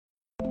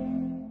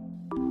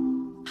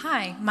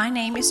Hi, my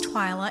name is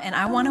Twyla, and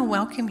I want to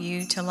welcome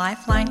you to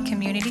Lifeline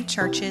Community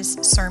Church's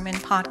Sermon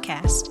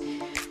Podcast.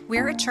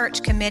 We're a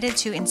church committed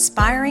to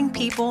inspiring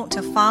people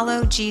to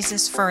follow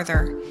Jesus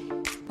further.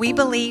 We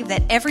believe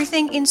that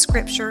everything in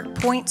Scripture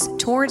points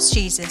towards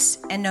Jesus,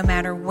 and no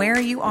matter where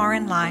you are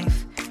in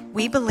life,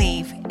 we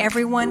believe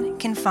everyone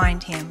can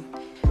find Him.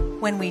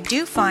 When we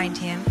do find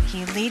Him,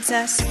 He leads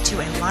us to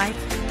a life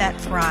that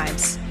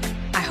thrives.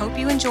 I hope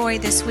you enjoy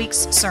this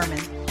week's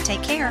sermon.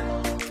 Take care.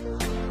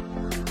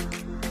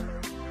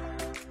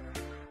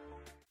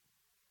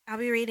 I'll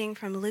be reading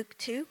from Luke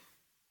 2.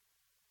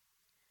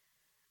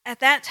 At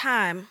that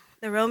time,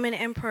 the Roman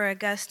Emperor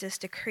Augustus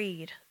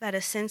decreed that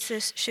a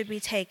census should be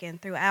taken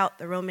throughout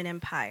the Roman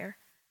Empire.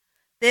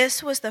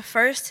 This was the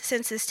first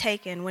census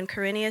taken when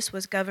Quirinius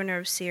was governor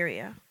of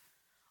Syria.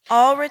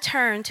 All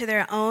returned to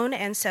their own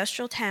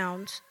ancestral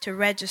towns to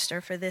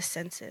register for this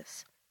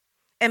census.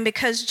 And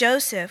because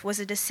Joseph was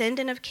a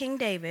descendant of King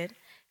David,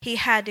 he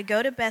had to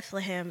go to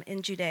Bethlehem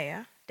in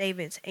Judea,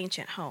 David's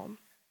ancient home.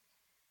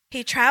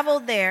 He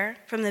traveled there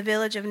from the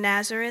village of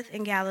Nazareth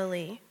in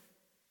Galilee.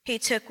 He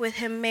took with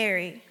him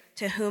Mary,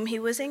 to whom he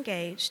was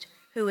engaged,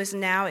 who was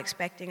now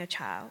expecting a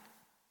child.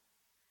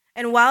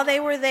 And while they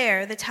were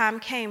there, the time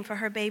came for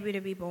her baby to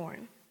be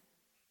born.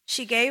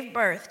 She gave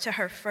birth to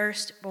her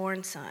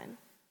firstborn son.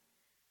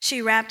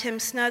 She wrapped him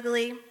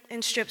snugly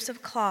in strips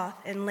of cloth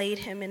and laid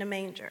him in a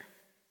manger,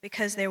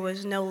 because there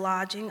was no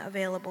lodging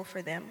available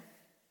for them.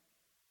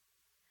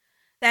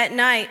 That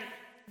night,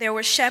 there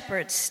were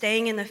shepherds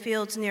staying in the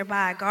fields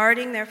nearby,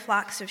 guarding their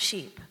flocks of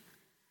sheep.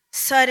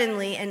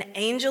 Suddenly, an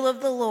angel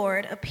of the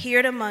Lord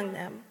appeared among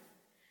them,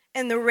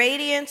 and the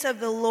radiance of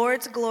the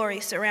Lord's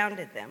glory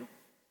surrounded them.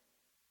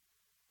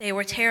 They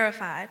were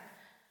terrified,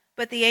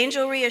 but the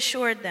angel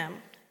reassured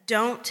them.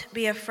 "Don't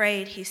be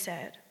afraid," he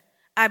said.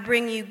 "I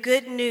bring you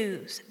good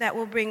news that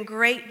will bring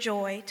great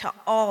joy to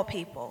all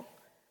people.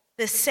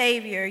 The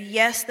Savior,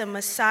 yes, the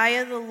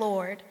Messiah, the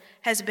Lord,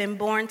 has been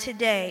born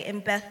today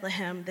in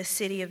Bethlehem, the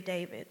city of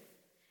David.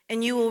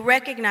 And you will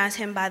recognize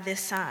him by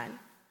this sign.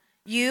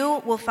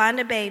 You will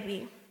find a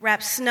baby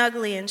wrapped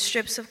snugly in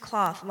strips of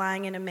cloth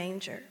lying in a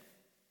manger."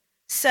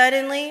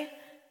 Suddenly,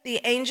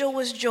 the angel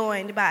was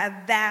joined by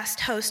a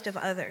vast host of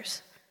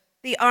others,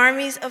 the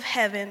armies of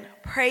heaven,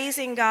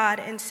 praising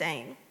God and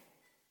saying,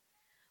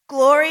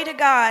 "Glory to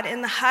God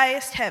in the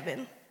highest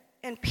heaven,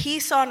 and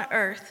peace on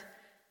earth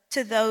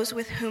to those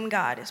with whom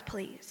God is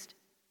pleased."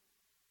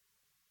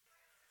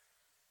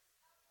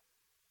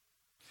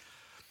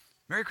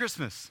 Merry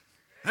Christmas.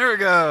 There we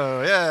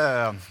go,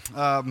 yeah.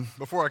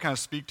 Before I kind of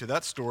speak to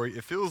that story,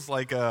 it feels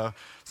like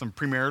some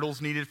premaritals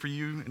needed for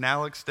you and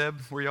Alex,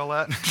 Deb, where y'all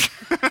at?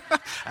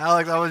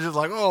 Alex, I was just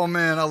like, oh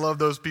man, I love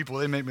those people.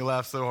 They make me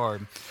laugh so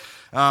hard.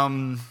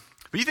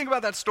 But you think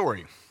about that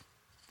story.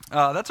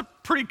 That's a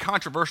pretty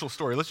controversial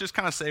story. Let's just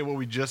kind of say what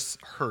we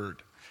just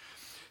heard.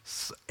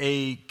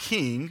 A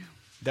king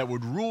that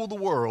would rule the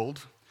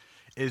world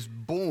is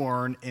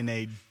born in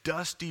a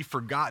dusty,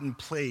 forgotten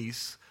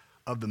place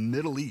of the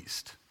Middle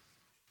East.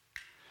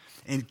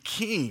 And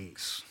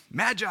kings,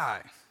 magi,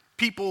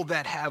 people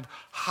that have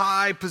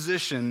high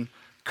position,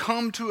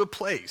 come to a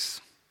place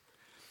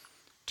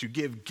to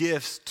give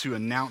gifts to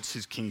announce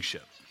his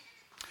kingship.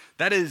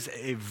 That is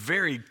a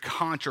very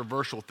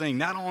controversial thing.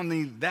 Not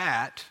only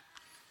that,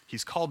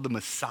 he's called the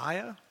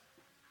Messiah,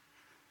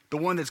 the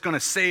one that's going to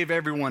save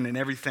everyone and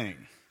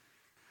everything.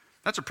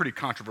 That's a pretty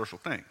controversial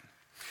thing.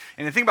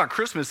 And the thing about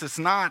Christmas, it's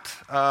not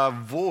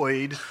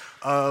void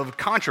of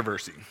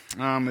controversy.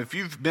 If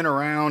you've been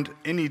around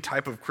any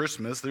type of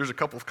Christmas, there's a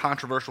couple of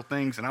controversial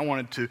things, and I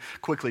wanted to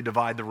quickly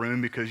divide the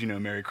room because,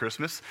 Merry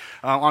Christmas,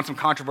 on some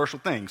controversial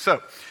things.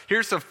 So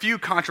here's a few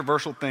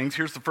controversial things.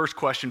 Here's the first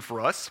question for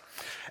us.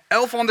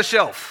 Elf on the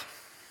Shelf.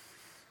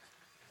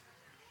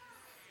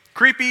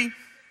 Creepy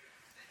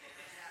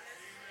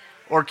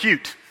or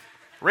cute?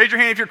 Raise your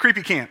hand if you're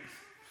creepy camp.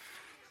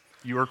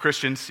 You are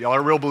Christians. Y'all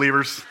are real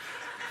believers.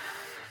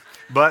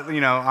 But,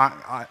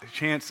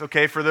 chance,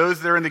 okay, for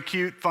those that are in the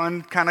cute,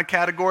 fun kind of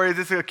category, is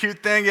this a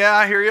cute thing? Yeah,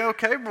 I hear you.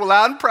 Okay, well,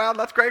 loud and proud.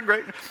 That's great. All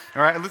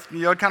right, let's,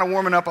 kind of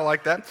warming up. I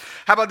like that.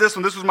 How about this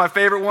one? This was my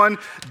favorite one.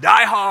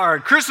 Die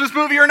Hard. Christmas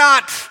movie or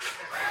not? Yes.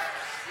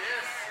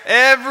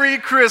 Every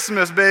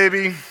Christmas,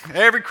 baby.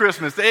 Every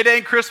Christmas. It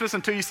ain't Christmas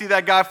until you see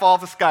that guy fall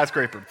off the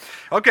skyscraper.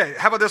 Okay,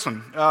 how about this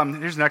one?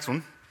 Here's the next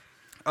one.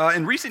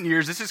 In recent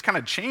years, this has kind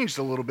of changed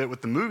a little bit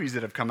with the movies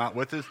that have come out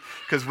with this,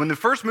 because when the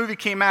first movie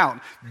came out,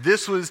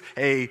 this was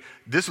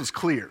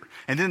clear.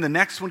 And then the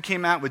next one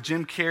came out with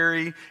Jim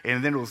Carrey,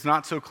 and then it was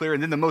not so clear.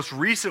 And then the most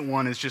recent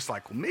one is just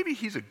like, well, maybe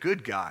he's a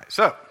good guy.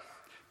 So,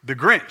 The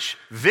Grinch,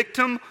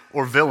 victim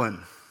or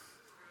villain?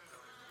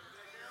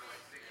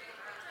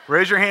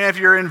 Raise your hand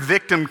if you're in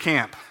victim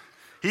camp.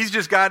 He's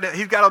got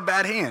a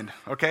bad hand.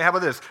 Okay, how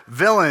about this?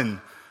 Villain,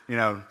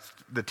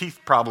 the teeth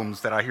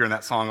problems that I hear in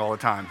that song all the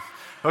time.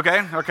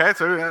 Okay,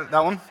 so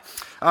that one.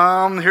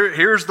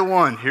 Here's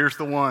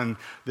the one.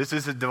 This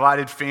has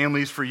divided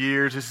families for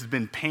years. This has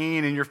been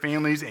pain in your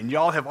families, and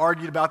y'all have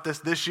argued about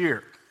this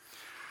year.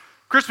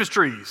 Christmas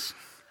trees,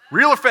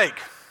 real or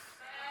fake?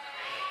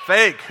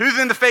 Fake. Who's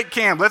in the fake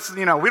camp?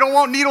 We don't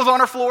want needles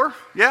on our floor.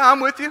 Yeah, I'm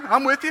with you.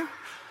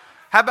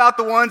 How about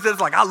the ones that's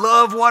like, I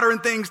love watering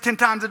things 10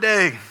 times a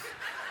day?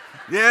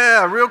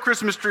 Yeah, real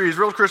Christmas trees.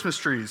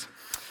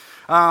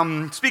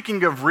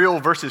 Speaking of real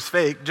versus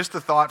fake, just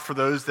a thought for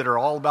those that are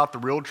all about the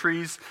real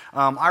trees.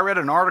 I read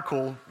an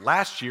article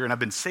last year, and I've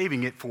been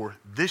saving it for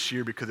this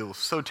year because it was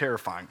so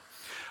terrifying.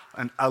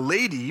 A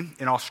lady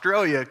in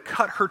Australia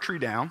cut her tree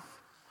down,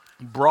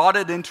 brought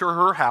it into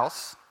her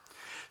house,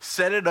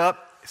 set it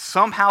up,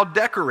 somehow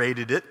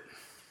decorated it,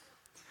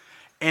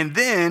 and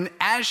then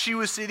as she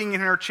was sitting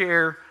in her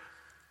chair,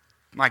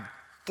 like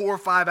 4 or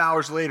 5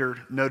 hours later,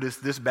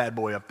 noticed this bad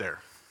boy up there.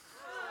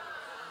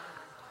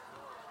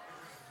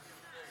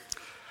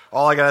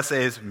 All I gotta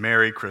say is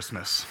Merry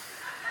Christmas.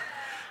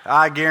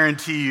 I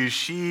guarantee you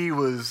she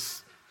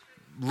was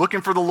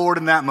looking for the Lord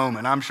in that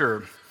moment, I'm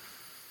sure.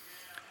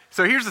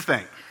 So here's the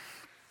thing.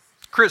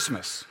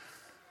 Christmas.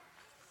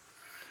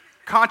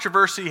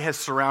 Controversy has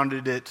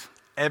surrounded it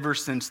ever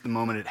since the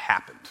moment it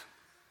happened.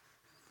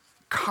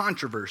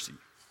 Controversy.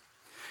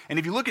 And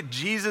if you look at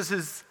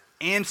Jesus'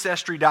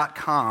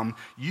 Ancestry.com,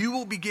 you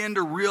will begin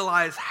to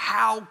realize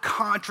how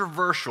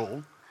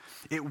controversial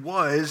it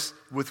was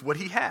with what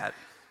he had.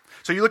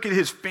 So you look at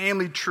his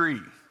family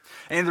tree.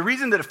 And the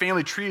reason that a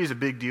family tree is a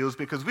big deal is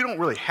because we don't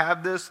really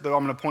have this, though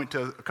I'm going to point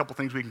to a couple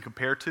things we can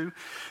compare to.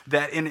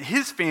 That in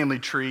his family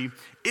tree,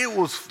 it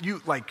was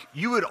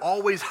you would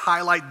always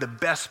highlight the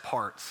best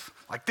parts.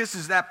 Like, this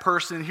is that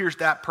person, here's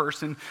that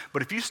person.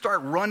 But if you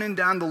start running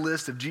down the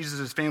list of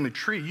Jesus' family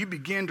tree, you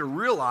begin to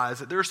realize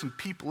that there are some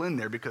people in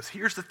there. Because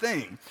here's the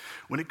thing.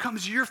 When it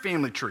comes to your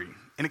family tree,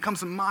 and it comes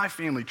to my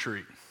family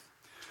tree,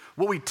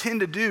 what we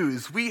tend to do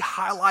is we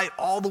highlight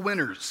all the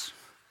winners.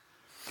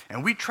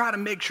 And we try to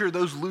make sure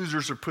those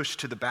losers are pushed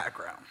to the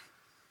background.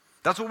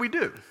 That's what we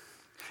do.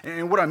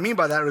 And what I mean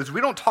by that is we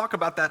don't talk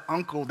about that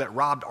uncle that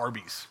robbed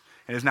Arby's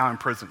and is now in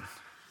prison.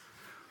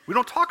 We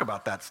don't talk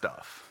about that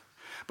stuff.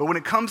 But when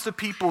it comes to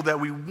people that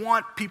we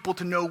want people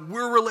to know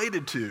we're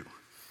related to,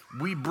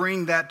 we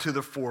bring that to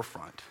the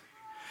forefront.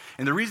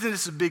 And the reason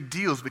this is a big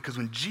deal is because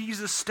when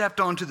Jesus stepped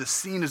onto the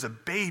scene as a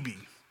baby,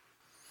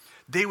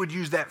 they would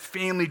use that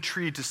family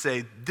tree to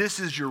say, this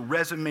is your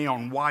resume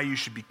on why you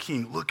should be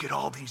king. Look at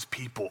all these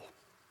people.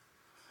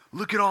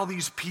 Look at all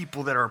these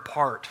people that are a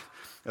part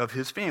of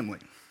his family.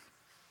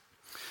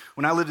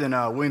 When I lived in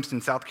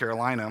Williamston, South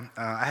Carolina,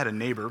 I had a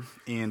neighbor,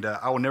 and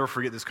I will never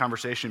forget this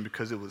conversation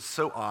because it was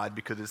so odd,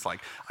 because it's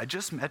like, I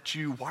just met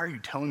you, why are you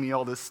telling me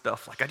all this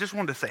stuff? Like, I just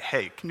wanted to say,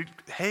 hey,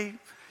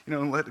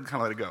 and let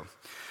it go.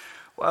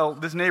 Well,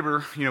 this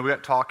neighbor, we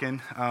got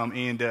talking,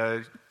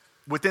 and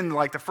within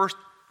the first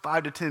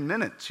 5 to 10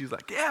 minutes, she's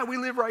like, yeah, we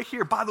live right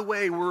here. By the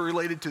way, we're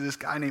related to this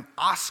guy named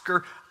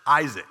Oscar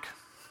Isaac.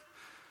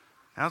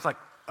 And I was like,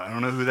 I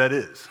don't know who that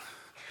is.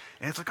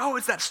 And it's like, oh,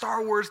 it's that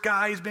Star Wars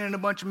guy. He's been in a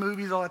bunch of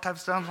movies, all that type of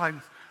stuff. I'm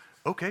like,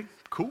 okay,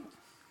 cool.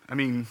 I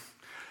mean,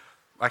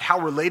 how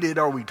related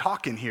are we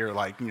talking here?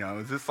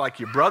 Is this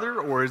like your brother,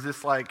 or is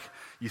this like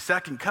your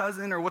second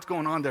cousin, or what's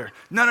going on there?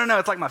 No,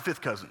 it's like my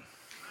fifth cousin.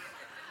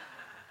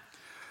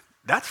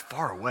 That's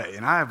far away,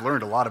 and I have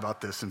learned a lot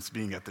about this since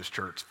being at this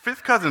church.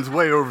 Fifth cousin's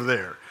way over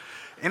there.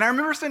 And I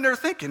remember sitting there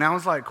thinking, I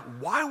was like,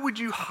 why would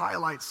you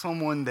highlight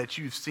someone that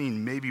you've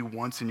seen maybe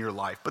once in your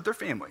life, but they're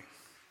family?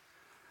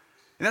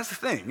 And that's the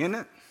thing, isn't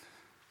it?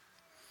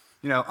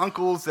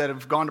 Uncles that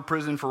have gone to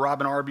prison for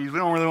robbing Arby's, we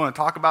don't really want to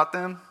talk about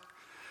them.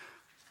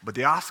 But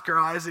the Oscar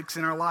Isaacs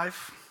in our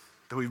life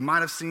that we might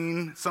have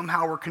seen,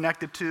 somehow we're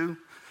connected to,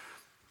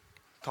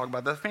 talk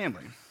about that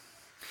family.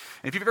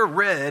 And if you've ever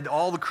read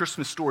all the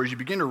Christmas stories, you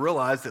begin to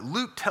realize that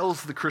Luke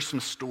tells the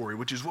Christmas story,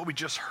 which is what we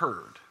just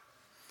heard.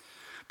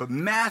 But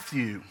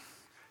Matthew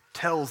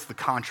tells the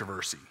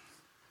controversy.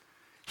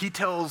 He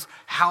tells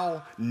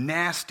how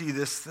nasty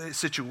this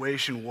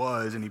situation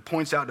was, and he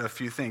points out to a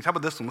few things. How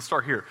about this one? Let's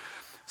start here.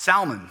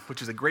 Salmon,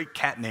 which is a great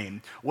cat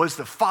name, was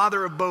the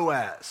father of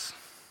Boaz.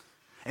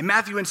 And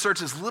Matthew inserts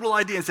this little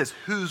idea and says,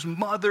 whose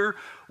mother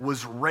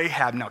was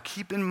Rahab. Now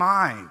keep in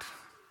mind,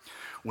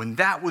 when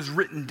that was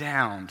written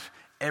down,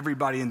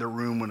 everybody in the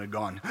room would have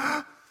gone,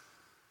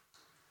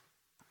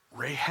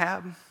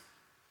 Rahab?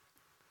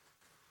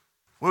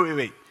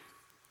 Wait.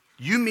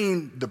 You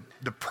mean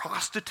the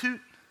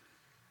prostitute?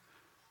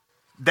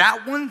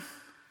 That one?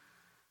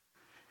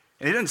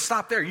 And it doesn't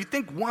stop there. You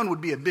think one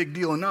would be a big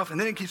deal enough, and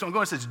then it keeps on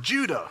going. It says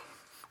Judah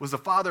was the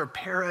father of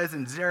Perez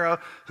and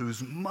Zerah,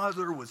 whose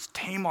mother was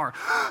Tamar.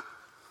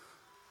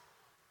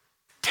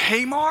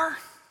 Tamar?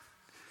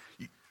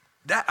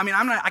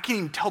 I can't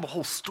even tell the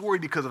whole story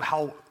because of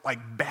how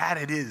bad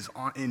it is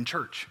in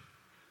church.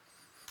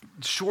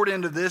 The short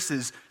end of this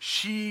is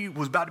she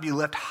was about to be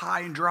left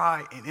high and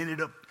dry and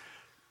ended up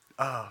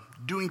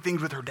doing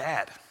things with her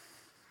dad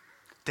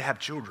to have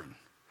children.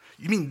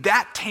 You mean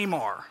that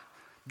Tamar?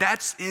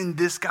 That's in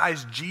this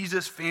guy's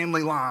Jesus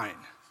family line.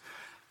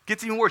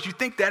 Gets even worse. You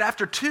think that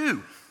after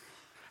two.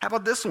 How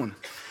about this one?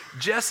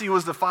 Jesse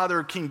was the father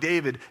of King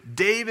David.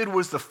 David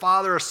was the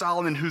father of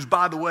Solomon, whose,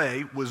 by the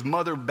way, was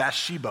mother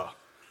Bathsheba,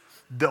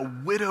 the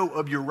widow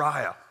of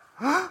Uriah.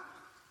 Huh?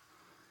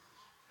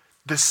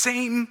 The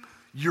same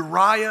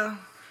Uriah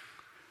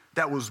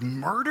that was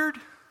murdered?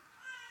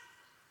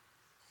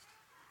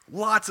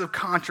 Lots of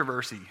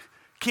controversy.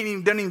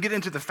 Doesn't even get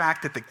into the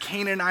fact that the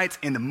Canaanites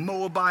and the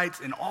Moabites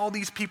and all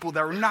these people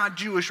that were not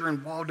Jewish are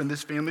involved in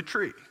this family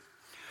tree.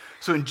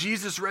 So in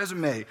Jesus'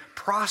 resume,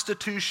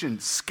 prostitution,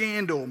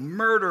 scandal,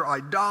 murder,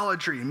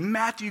 idolatry,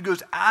 Matthew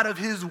goes out of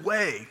his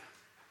way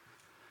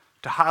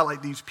to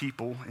highlight these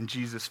people in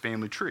Jesus'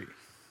 family tree.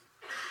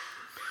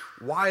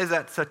 Why is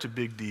that such a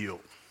big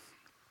deal?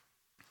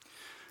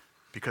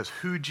 Because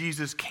who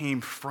Jesus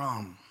came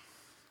from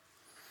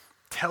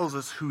tells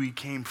us who he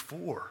came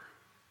for,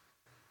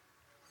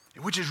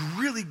 which is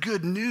really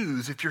good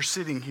news if you're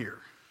sitting here,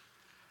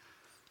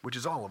 which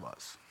is all of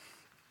us.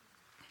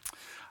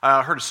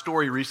 I heard a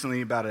story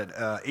recently about an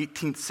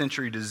 18th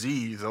century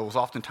disease that was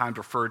oftentimes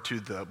referred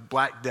to the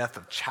Black Death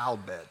of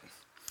childbed.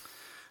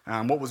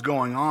 What was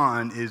going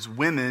on is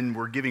women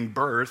were giving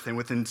birth, and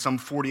within some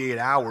 48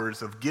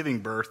 hours of giving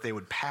birth, they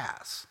would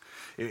pass.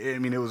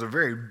 It was a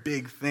very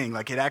big thing.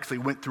 Like, it actually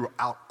went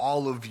throughout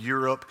all of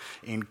Europe,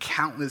 and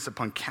countless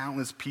upon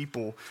countless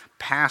people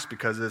passed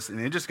because of this, and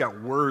it just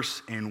got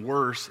worse and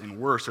worse and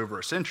worse over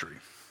a century.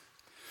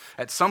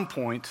 At some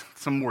point,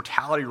 some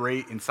mortality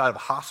rate inside of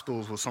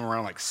hospitals was somewhere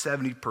around like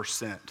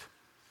 70%.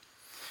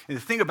 And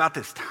the thing about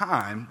this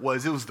time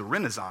was it was the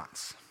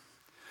Renaissance.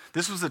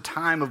 This was a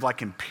time of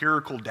like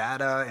empirical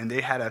data, and they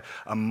had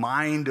a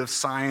mind of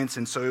science,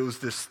 and so it was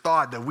this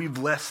thought that we've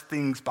left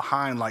things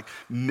behind like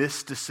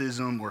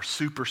mysticism or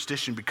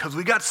superstition because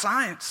we got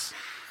science.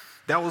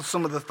 That was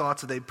some of the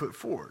thoughts that they put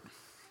forward.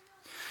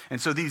 And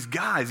so these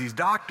guys, these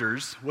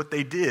doctors, what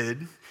they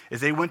did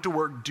is they went to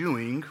work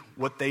doing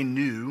what they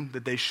knew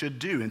that they should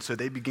do, and so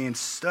they began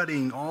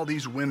studying all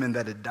these women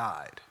that had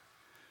died.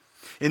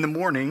 In the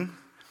morning,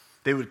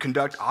 they would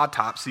conduct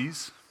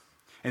autopsies,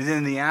 and then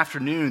in the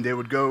afternoon, they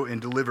would go and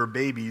deliver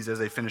babies as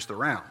they finished the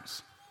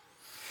rounds.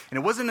 And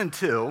it wasn't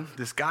until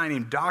this guy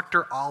named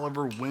Dr.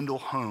 Oliver Wendell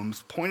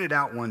Holmes pointed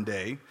out one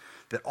day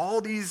that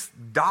all these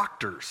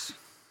doctors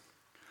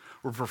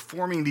were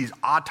performing these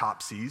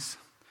autopsies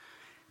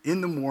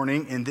in the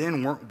morning and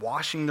then weren't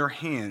washing their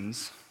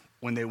hands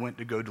when they went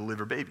to go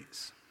deliver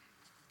babies.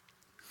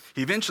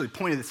 He eventually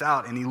pointed this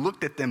out, and he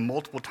looked at them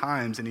multiple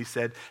times, and he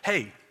said,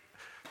 hey,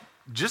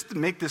 just to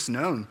make this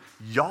known,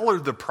 y'all are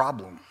the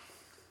problem.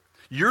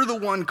 You're the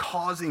one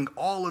causing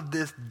all of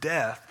this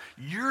death.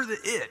 You're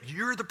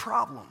the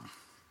problem.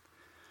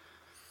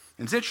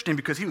 And it's interesting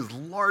because he was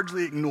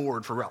largely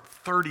ignored for about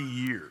 30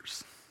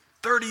 years.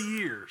 30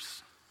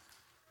 years.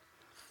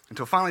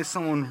 Until finally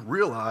someone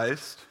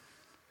realized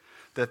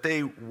that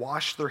they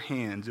washed their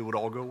hands, it would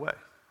all go away.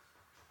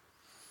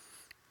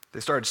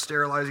 They started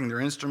sterilizing their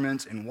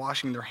instruments and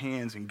washing their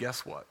hands, and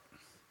guess what?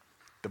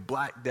 The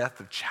Black Death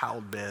of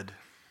childbed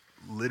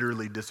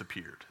literally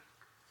disappeared.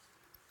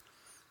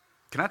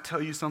 Can I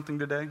tell you something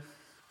today?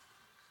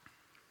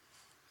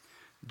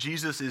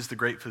 Jesus is the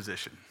great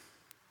physician,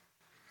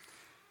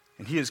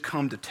 and he has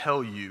come to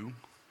tell you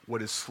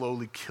what is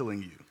slowly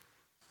killing you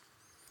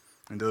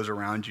and those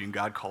around you, and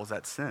God calls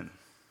that sin.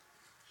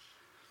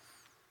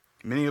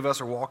 Many of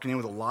us are walking in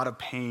with a lot of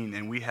pain,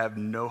 and we have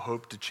no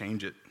hope to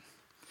change it.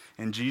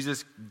 And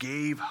Jesus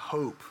gave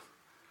hope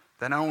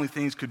that not only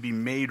things could be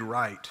made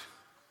right,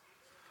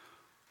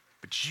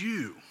 but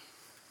you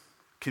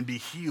can be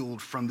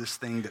healed from this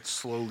thing that's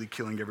slowly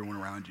killing everyone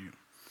around you.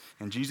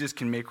 And Jesus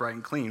can make right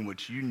and clean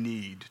what you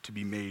need to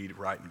be made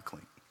right and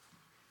clean.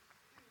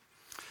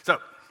 So,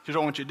 here's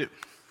what I want you to do.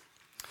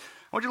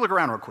 I want you to look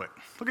around real quick.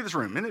 Look at this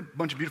room. Isn't it a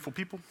bunch of beautiful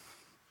people?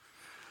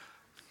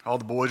 All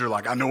the boys are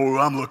like, I know who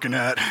I'm looking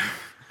at.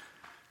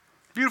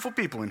 Beautiful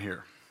people in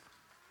here.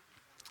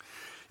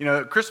 You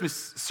know, Christmas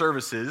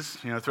services,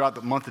 throughout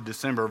the month of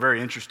December are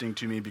very interesting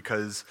to me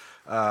because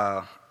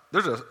I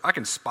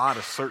can spot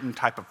a certain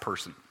type of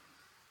person.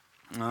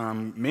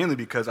 Mainly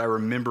because I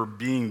remember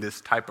being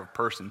this type of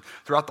person.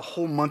 Throughout the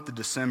whole month of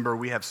December,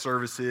 we have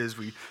services.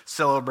 We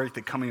celebrate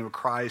the coming of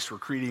Christ. We're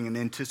creating an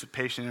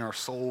anticipation in our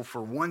soul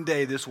for one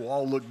day this will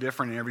all look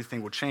different and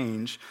everything will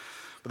change.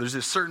 But there's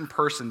this certain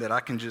person that I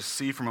can just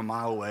see from a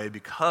mile away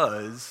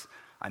because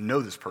I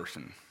know this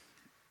person,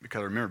 because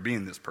I remember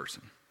being this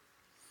person.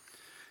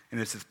 And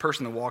it's this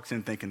person that walks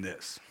in thinking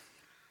this,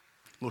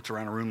 looks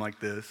around a room like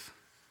this.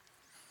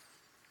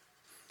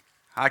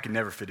 I could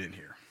never fit in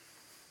here.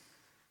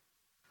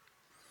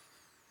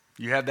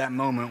 You have that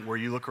moment where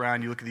you look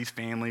around, you look at these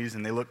families,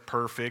 and they look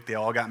perfect. They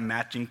all got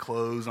matching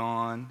clothes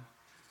on.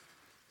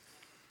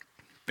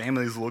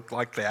 Families look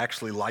like they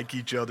actually like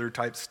each other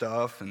type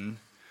stuff. And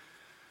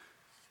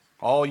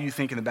all you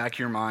think in the back of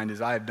your mind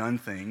is, I have done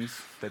things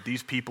that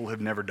these people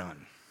have never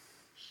done.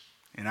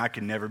 And I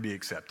can never be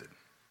accepted.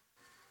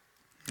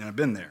 And I've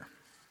been there.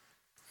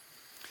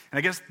 And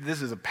I guess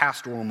this is a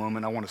pastoral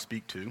moment I want to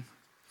speak to.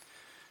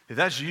 If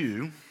that's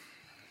you,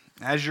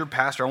 as your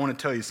pastor, I want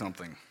to tell you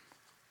something.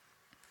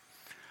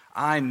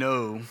 I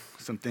know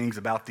some things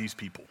about these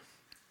people.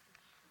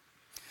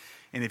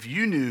 And if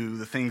you knew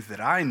the things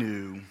that I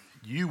knew,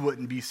 you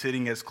wouldn't be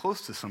sitting as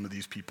close to some of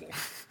these people.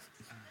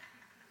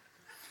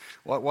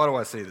 Why do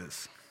I say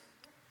this?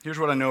 Here's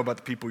what I know about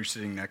the people you're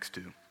sitting next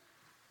to.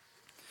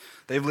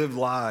 They've lived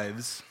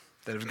lives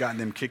that have gotten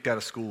them kicked out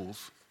of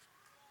schools.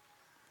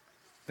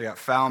 They got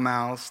foul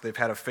mouths, they've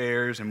had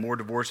affairs and more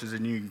divorces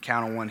than you can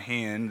count on one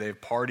hand. They've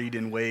partied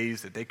in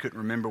ways that they couldn't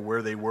remember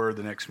where they were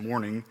the next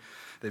morning.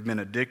 They've been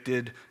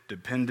addicted,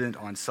 dependent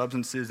on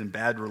substances and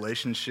bad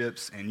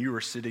relationships, and you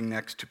are sitting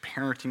next to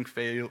parenting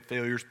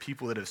failures,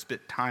 people that have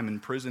spent time in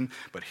prison.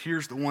 But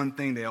here's the one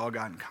thing they all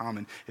got in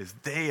common, is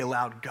they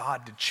allowed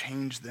God to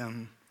change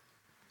them.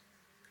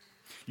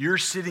 You're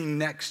sitting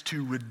next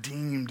to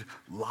redeemed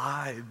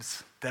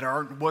lives that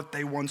aren't what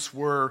they once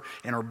were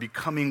and are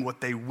becoming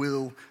what they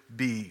will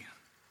be.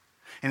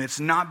 And it's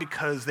not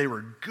because they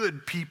were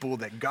good people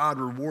that God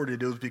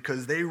rewarded. It was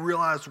because they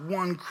realized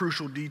one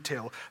crucial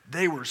detail.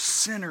 They were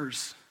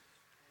sinners,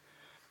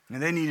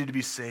 and they needed to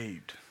be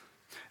saved.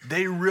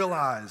 They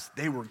realized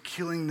they were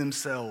killing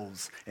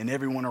themselves and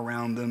everyone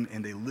around them,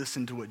 and they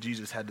listened to what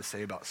Jesus had to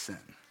say about sin.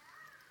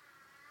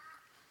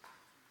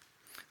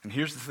 And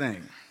here's the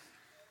thing.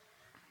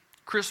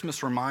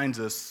 Christmas reminds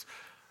us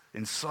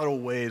in subtle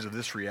ways of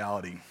this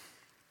reality.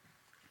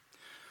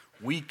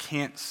 We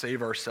can't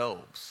save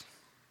ourselves.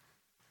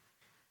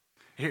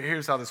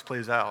 Here's how this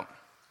plays out.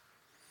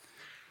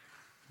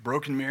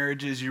 Broken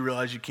marriages, you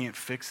realize you can't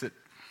fix it.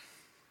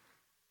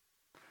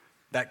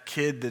 That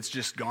kid that's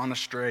just gone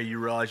astray, you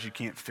realize you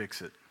can't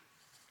fix it.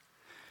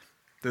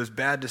 Those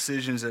bad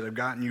decisions that have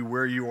gotten you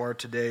where you are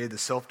today, the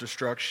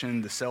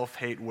self-destruction, the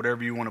self-hate,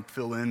 whatever you want to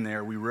fill in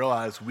there, we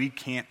realize we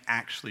can't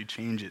actually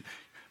change it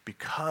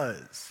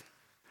because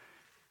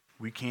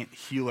we can't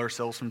heal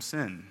ourselves from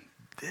sin.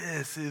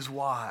 This is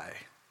why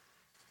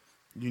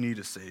you need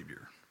a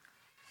Savior.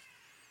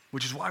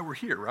 Which is why we're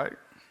here, right?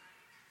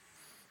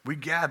 We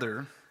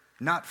gather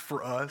not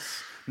for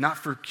us, not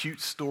for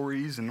cute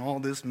stories and all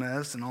this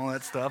mess and all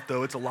that stuff,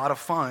 though it's a lot of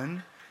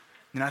fun.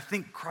 And I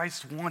think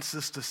Christ wants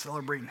us to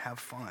celebrate and have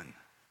fun.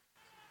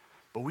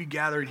 But we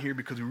gather in here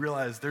because we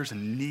realize there's a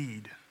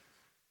need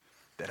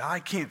that I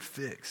can't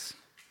fix.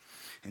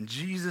 And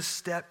Jesus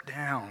stepped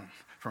down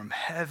from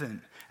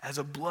heaven as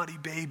a bloody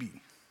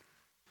baby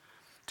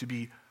to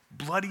be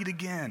bloodied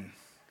again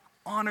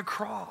on a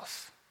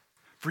cross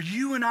for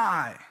you and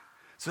I,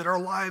 so that our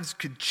lives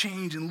could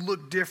change and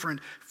look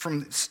different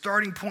from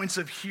starting points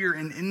of here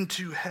and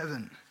into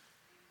heaven.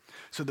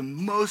 So the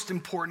most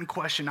important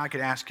question I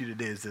could ask you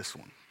today is this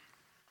one.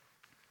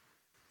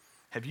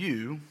 Have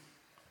you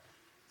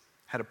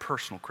had a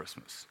personal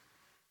Christmas?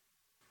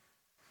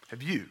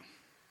 Have you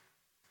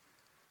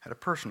had a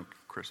personal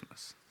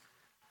Christmas?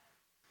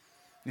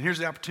 And here's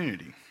the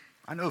opportunity.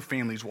 I know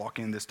families walk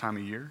in this time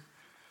of year.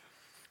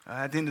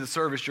 At the end of the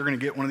service, you're going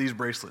to get one of these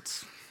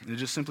bracelets. And it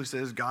just simply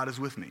says, God is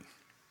with me.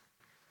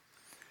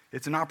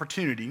 It's an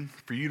opportunity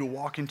for you to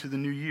walk into the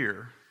new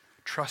year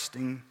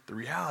trusting the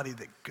reality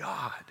that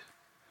God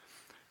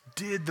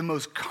did the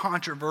most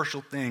controversial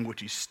thing,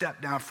 which he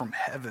stepped down from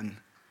heaven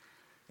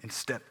and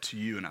stepped to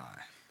you and I.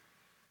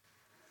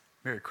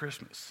 Merry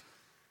Christmas.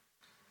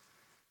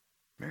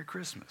 Merry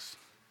Christmas.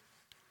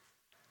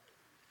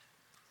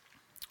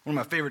 One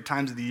of my favorite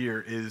times of the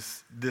year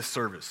is this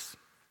service.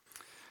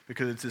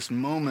 Because it's this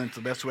moment,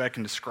 the best way I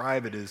can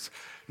describe it is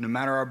no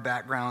matter our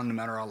background, no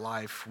matter our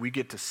life, we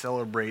get to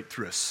celebrate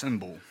through a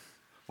symbol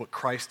what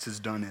Christ has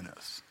done in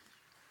us.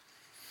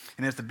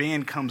 And as the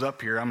band comes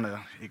up here, I'm going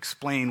to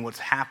explain what's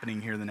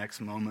happening here the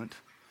next moment.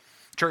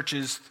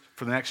 Churches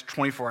for the next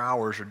 24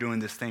 hours are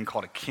doing this thing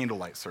called a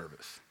candlelight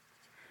service.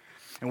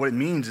 And what it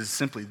means is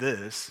simply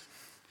this.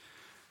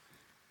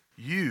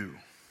 You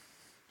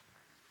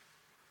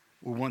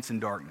were once in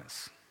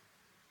darkness.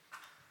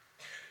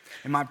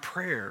 And my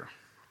prayer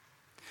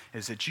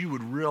is that you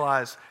would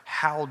realize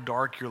how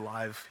dark your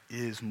life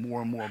is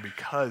more and more,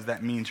 because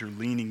that means you're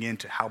leaning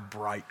into how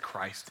bright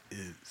Christ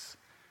is.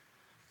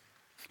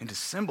 And to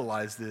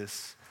symbolize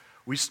this,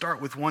 we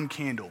start with one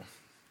candle,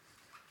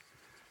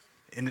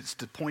 and it's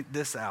to point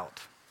this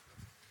out.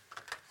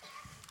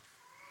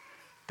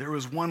 There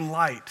was one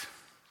light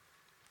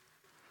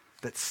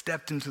that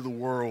stepped into the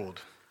world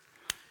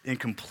in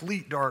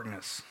complete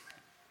darkness,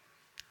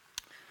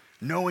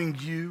 knowing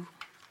you,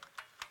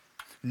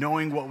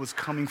 knowing what was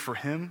coming for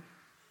him.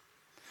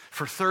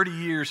 For 30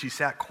 years, he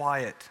sat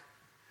quiet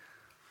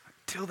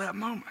till that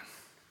moment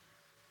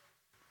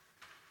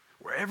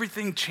where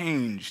everything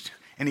changed,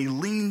 and he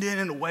leaned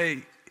in a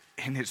way,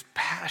 and his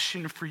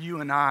passion for you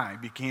and I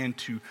began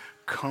to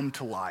come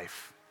to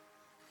life.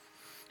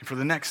 And for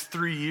the next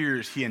 3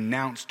 years, he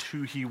announced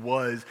who he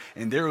was,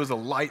 and there was a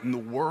light in the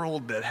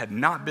world that had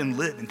not been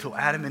lit until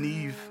Adam and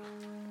Eve.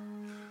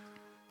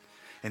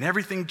 And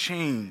everything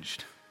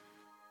changed.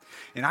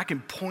 And I can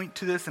point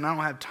to this, and I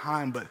don't have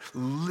time, but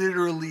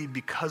literally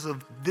because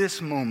of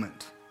this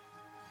moment,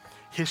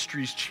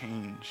 history's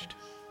changed.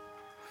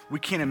 We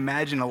can't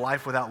imagine a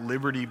life without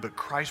liberty, but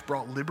Christ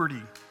brought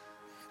liberty.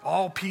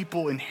 All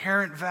people,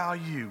 inherent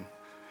value.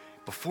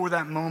 Before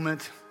that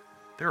moment,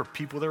 there are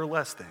people that are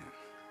less than.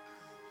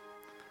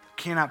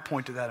 Cannot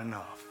point to that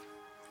enough.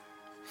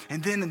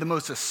 And then in the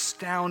most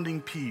astounding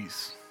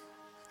piece,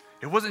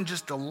 it wasn't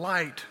just a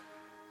light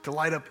to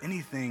light up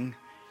anything.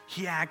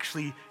 he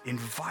actually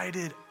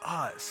invited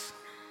us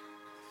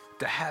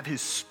to have his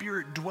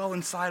Spirit dwell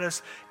inside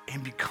us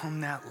and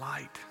become that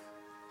light.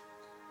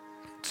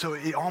 So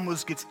it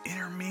almost gets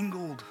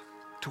intermingled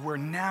to where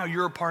now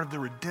you're a part of the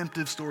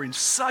redemptive story in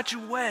such a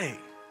way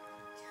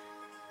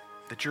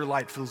that your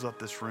light fills up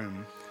this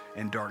room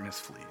and darkness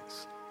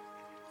flees.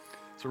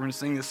 So we're going to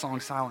sing this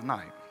song, Silent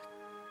Night.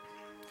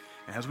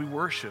 And as we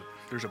worship,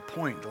 there's a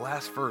point, the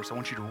last verse, I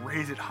want you to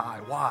raise it high.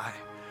 Why?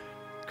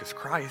 Because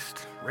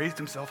Christ raised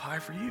himself high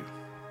for you.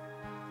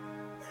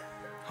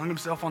 Hung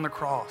himself on the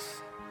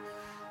cross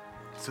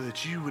so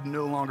that you would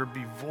no longer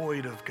be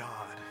void of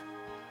God,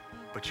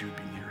 but you would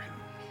be near him.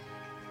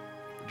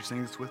 Would you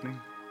sing this with me?